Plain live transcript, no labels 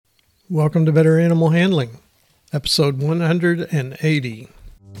Welcome to Better Animal Handling, episode 180.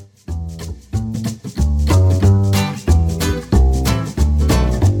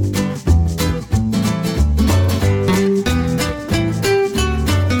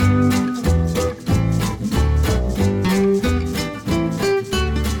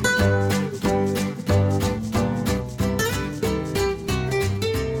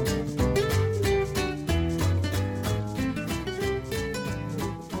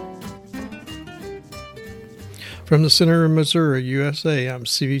 From the center of Missouri, USA, I'm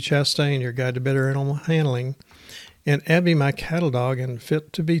C.V. Chastain, your guide to better animal handling, and Abby, my cattle dog and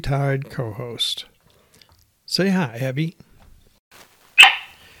fit-to-be-tied co-host. Say hi, Abby.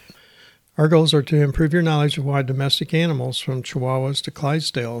 Our goals are to improve your knowledge of why domestic animals, from Chihuahuas to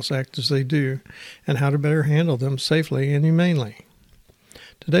Clydesdales, act as they do, and how to better handle them safely and humanely.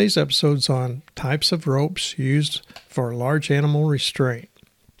 Today's episode's on types of ropes used for large animal restraint.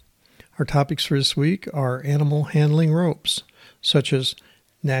 Our topics for this week are animal handling ropes, such as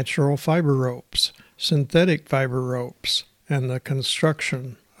natural fiber ropes, synthetic fiber ropes, and the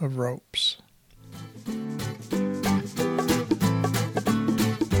construction of ropes.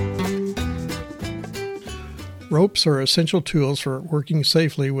 Ropes are essential tools for working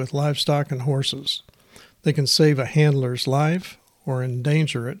safely with livestock and horses. They can save a handler's life or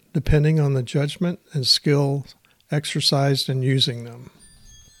endanger it, depending on the judgment and skill exercised in using them.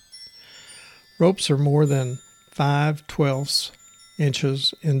 Ropes are more than 5/12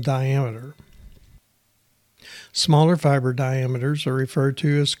 inches in diameter. Smaller fiber diameters are referred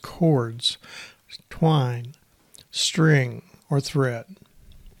to as cords, twine, string, or thread.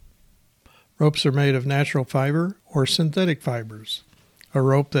 Ropes are made of natural fiber or synthetic fibers. A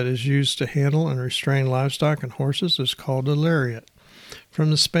rope that is used to handle and restrain livestock and horses is called a lariat,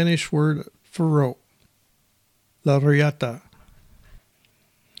 from the Spanish word for rope, la riata.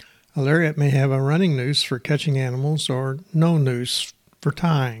 A lariat may have a running noose for catching animals or no noose for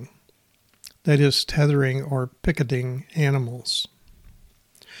tying, that is, tethering or picketing animals.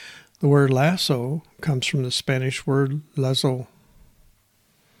 The word lasso comes from the Spanish word lazo,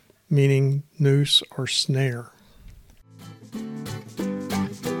 meaning noose or snare.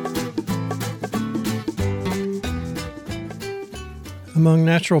 Among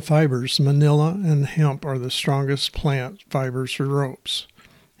natural fibers, manila and hemp are the strongest plant fibers for ropes.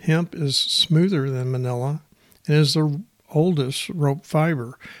 Hemp is smoother than manila and is the oldest rope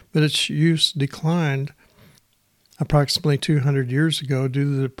fiber, but its use declined approximately 200 years ago due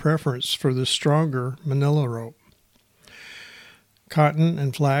to the preference for the stronger manila rope. Cotton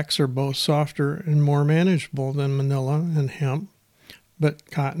and flax are both softer and more manageable than manila and hemp, but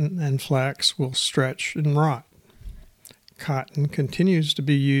cotton and flax will stretch and rot. Cotton continues to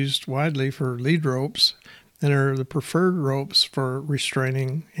be used widely for lead ropes and are the preferred ropes for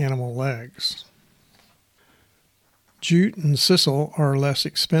restraining animal legs. Jute and sisal are less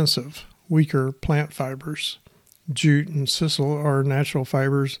expensive, weaker plant fibers. Jute and sisal are natural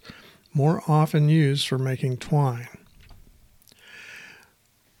fibers more often used for making twine.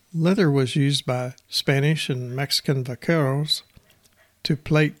 Leather was used by Spanish and Mexican vaqueros to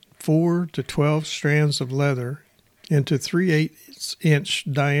plait 4 to 12 strands of leather into 3/8 inch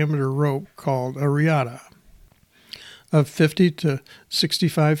diameter rope called a riata, of 50 to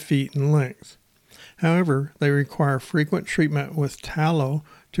 65 feet in length. However, they require frequent treatment with tallow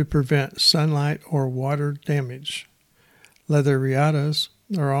to prevent sunlight or water damage. Leather riatas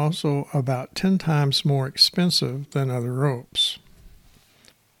are also about 10 times more expensive than other ropes.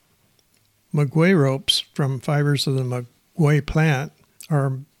 Maguey ropes from fibers of the maguey plant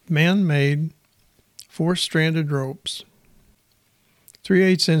are man-made 4-stranded ropes,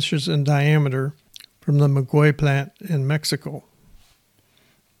 3/8 inches in diameter, from the maguey plant in Mexico.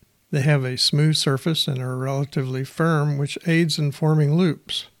 They have a smooth surface and are relatively firm, which aids in forming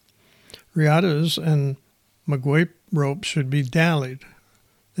loops. Riatas and maguey ropes should be dallied,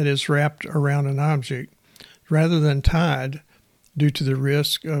 that is, wrapped around an object, rather than tied, due to the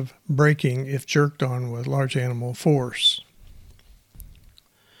risk of breaking if jerked on with large animal force.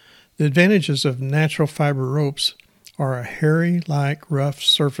 The advantages of natural fiber ropes are a hairy-like rough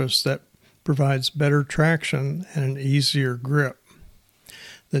surface that provides better traction and an easier grip.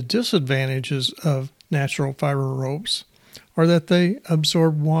 The disadvantages of natural fiber ropes are that they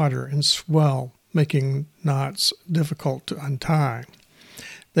absorb water and swell, making knots difficult to untie.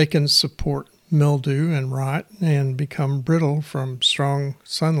 They can support mildew and rot and become brittle from strong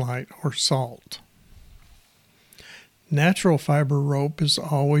sunlight or salt. Natural fiber rope is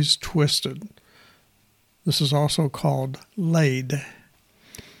always twisted. This is also called laid,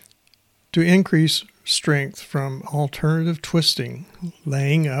 to increase strength from alternative twisting,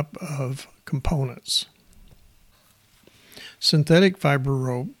 laying up of components. Synthetic fiber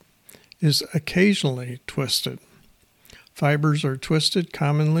rope is occasionally twisted. Fibers are twisted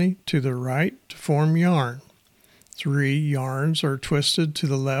commonly to the right to form yarn. 3 yarns are twisted to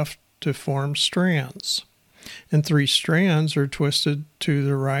the left to form strands, and 3 strands are twisted to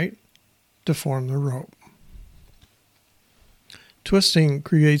the right to form the rope. Twisting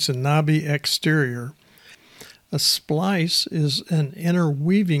creates a knobby exterior. A splice is an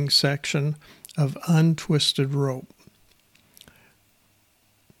interweaving section of untwisted rope.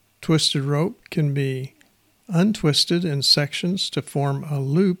 Twisted rope can be untwisted in sections to form a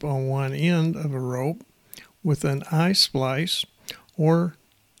loop on one end of a rope with an I-splice, or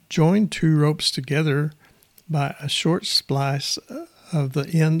join 2 ropes together by a short splice of the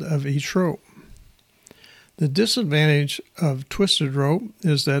end of each rope. The disadvantage of twisted rope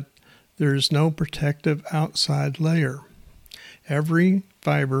is that there is no protective outside layer. Every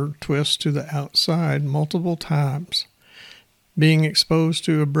fiber twists to the outside multiple times, being exposed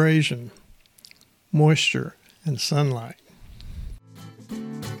to abrasion, moisture, and sunlight.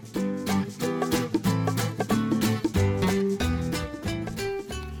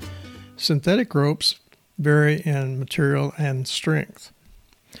 Synthetic ropes vary in material and strength.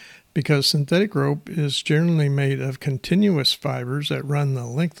 Because synthetic rope is generally made of continuous fibers that run the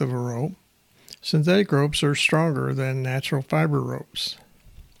length of a rope, synthetic ropes are stronger than natural fiber ropes.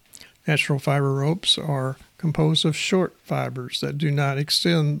 Natural fiber ropes are composed of short fibers that do not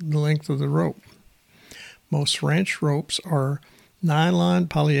extend the length of the rope. Most ranch ropes are nylon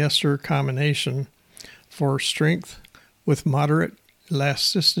polyester combination for strength with moderate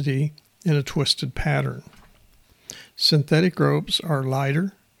elasticity in a twisted pattern. Synthetic ropes are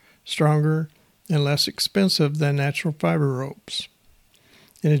lighter, stronger, and less expensive than natural fiber ropes.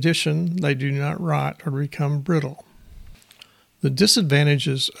 In addition, they do not rot or become brittle. The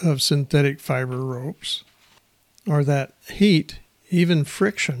disadvantages of synthetic fiber ropes are that heat, even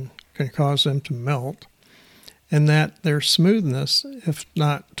friction, can cause them to melt, and that their smoothness, if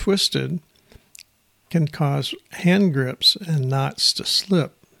not twisted, can cause hand grips and knots to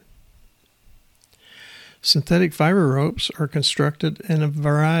slip. Synthetic fiber ropes are constructed in a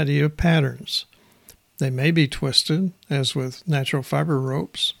variety of patterns. They may be twisted, as with natural fiber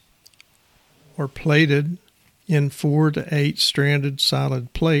ropes, or plaited in 4 to 8 stranded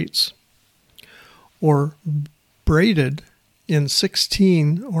solid plates, or braided in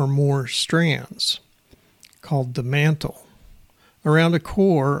 16 or more strands, called the mantle, around a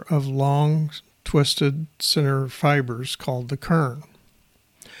core of long twisted center fibers called the kern.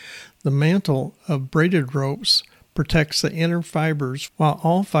 The mantle of braided ropes protects the inner fibers, while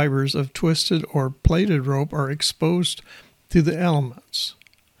all fibers of twisted or plaited rope are exposed to the elements.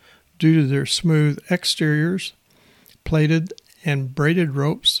 Due to their smooth exteriors, plaited and braided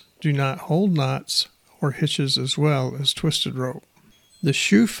ropes do not hold knots or hitches as well as twisted rope. The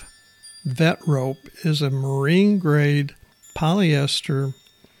Schoof vet rope is a marine-grade polyester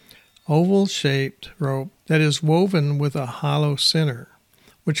oval-shaped rope that is woven with a hollow center,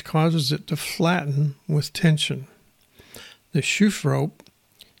 which causes it to flatten with tension. The Schoof rope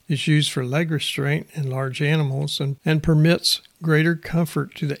is used for leg restraint in large animals and permits greater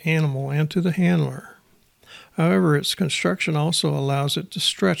comfort to the animal and to the handler. However, its construction also allows it to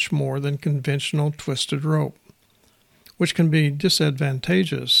stretch more than conventional twisted rope, which can be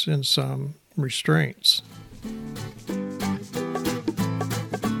disadvantageous in some restraints.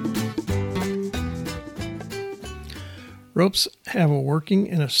 Ropes have a working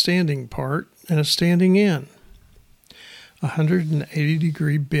and a standing part and a standing end. A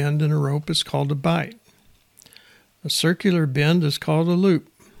 180-degree bend in a rope is called a bight. A circular bend is called a loop.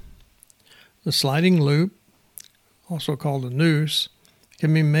 The sliding loop, also called a noose,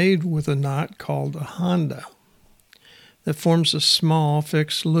 can be made with a knot called a honda that forms a small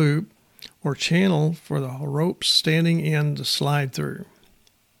fixed loop or channel for the rope's standing end to slide through.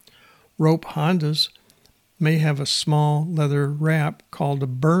 Rope hondas may have a small leather wrap called a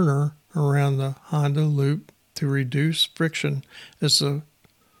burner around the honda loop to reduce friction as the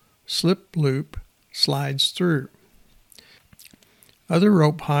slip loop slides through. Other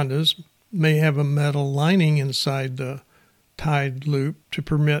rope hondas may have a metal lining inside the tied loop to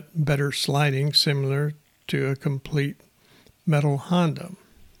permit better sliding, similar to a complete metal honda.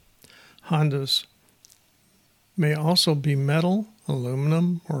 Hondas may also be metal,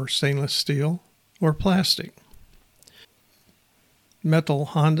 aluminum, or stainless steel, or plastic. Metal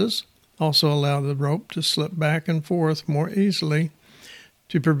hondas also allow the rope to slip back and forth more easily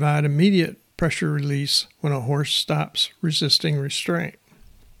to provide immediate pressure release when a horse stops resisting restraint.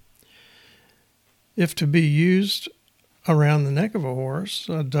 If to be used around the neck of a horse,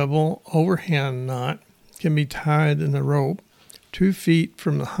 a double overhand knot can be tied in the rope 2 feet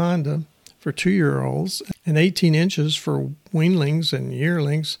from the Honda for 2-year-olds and 18 inches for weanlings and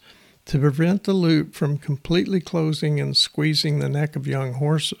yearlings to prevent the loop from completely closing and squeezing the neck of young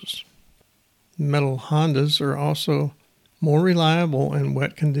horses. Metal Hondas are also more reliable in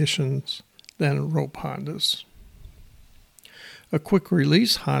wet conditions than rope Hondas. A quick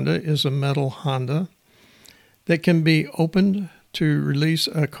release Honda is a metal Honda that can be opened to release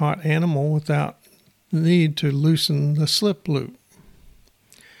a caught animal without the need to loosen the slip loop.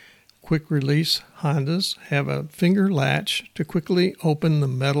 Quick release Hondas have a finger latch to quickly open the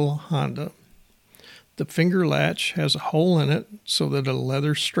metal Honda. The finger latch has a hole in it so that a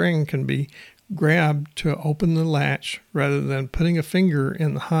leather string can be grabbed to open the latch rather than putting a finger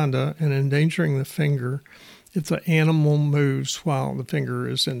in the Honda and endangering the finger if the animal moves while the finger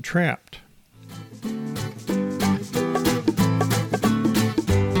is entrapped.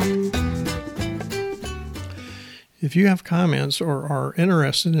 If you have comments or are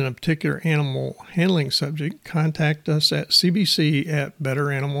interested in a particular animal handling subject, contact us at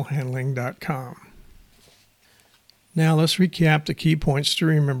cbc@betteranimalhandling.com. Now let's recap the key points to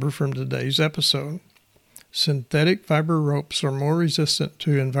remember from today's episode. Synthetic fiber ropes are more resistant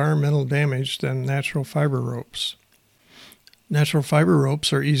to environmental damage than natural fiber ropes. Natural fiber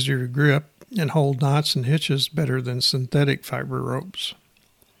ropes are easier to grip and hold knots and hitches better than synthetic fiber ropes.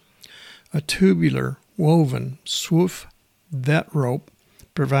 A tubular woven swoof vet rope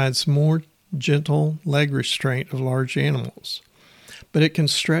provides more gentle leg restraint of large animals, but it can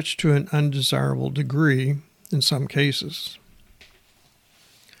stretch to an undesirable degree in some cases.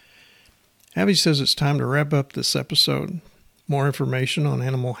 Abby says it's time to wrap up this episode. More information on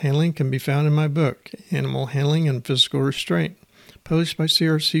animal handling can be found in my book, Animal Handling and Physical Restraint, published by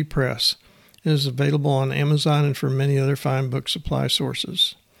CRC Press. It is available on Amazon and from many other fine book supply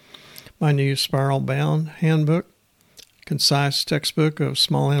sources. My new spiral-bound handbook, concise textbook of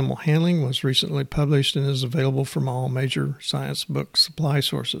small animal handling, was recently published and is available from all major science book supply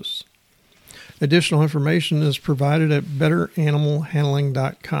sources. Additional information is provided at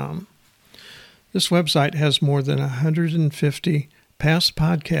betteranimalhandling.com. This website has more than 150 past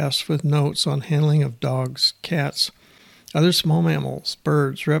podcasts with notes on handling of dogs, cats, other small mammals,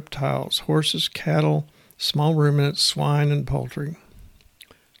 birds, reptiles, horses, cattle, small ruminants, swine, and poultry.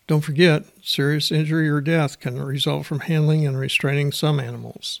 Don't forget, serious injury or death can result from handling and restraining some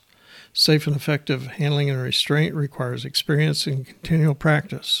animals. Safe and effective handling and restraint requires experience and continual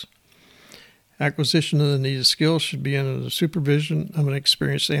practice. Acquisition of the needed skills should be under the supervision of an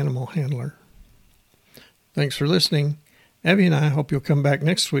experienced animal handler. Thanks for listening. Abby and I hope you'll come back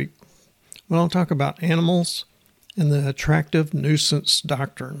next week when I'll talk about animals and the attractive nuisance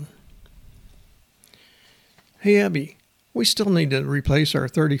doctrine. Hey, Abby. We still need to replace our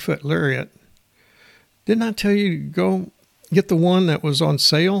 30-foot lariat. Didn't I tell you to go get the one that was on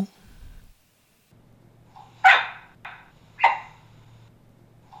sale?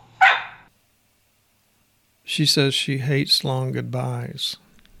 She says she hates long goodbyes.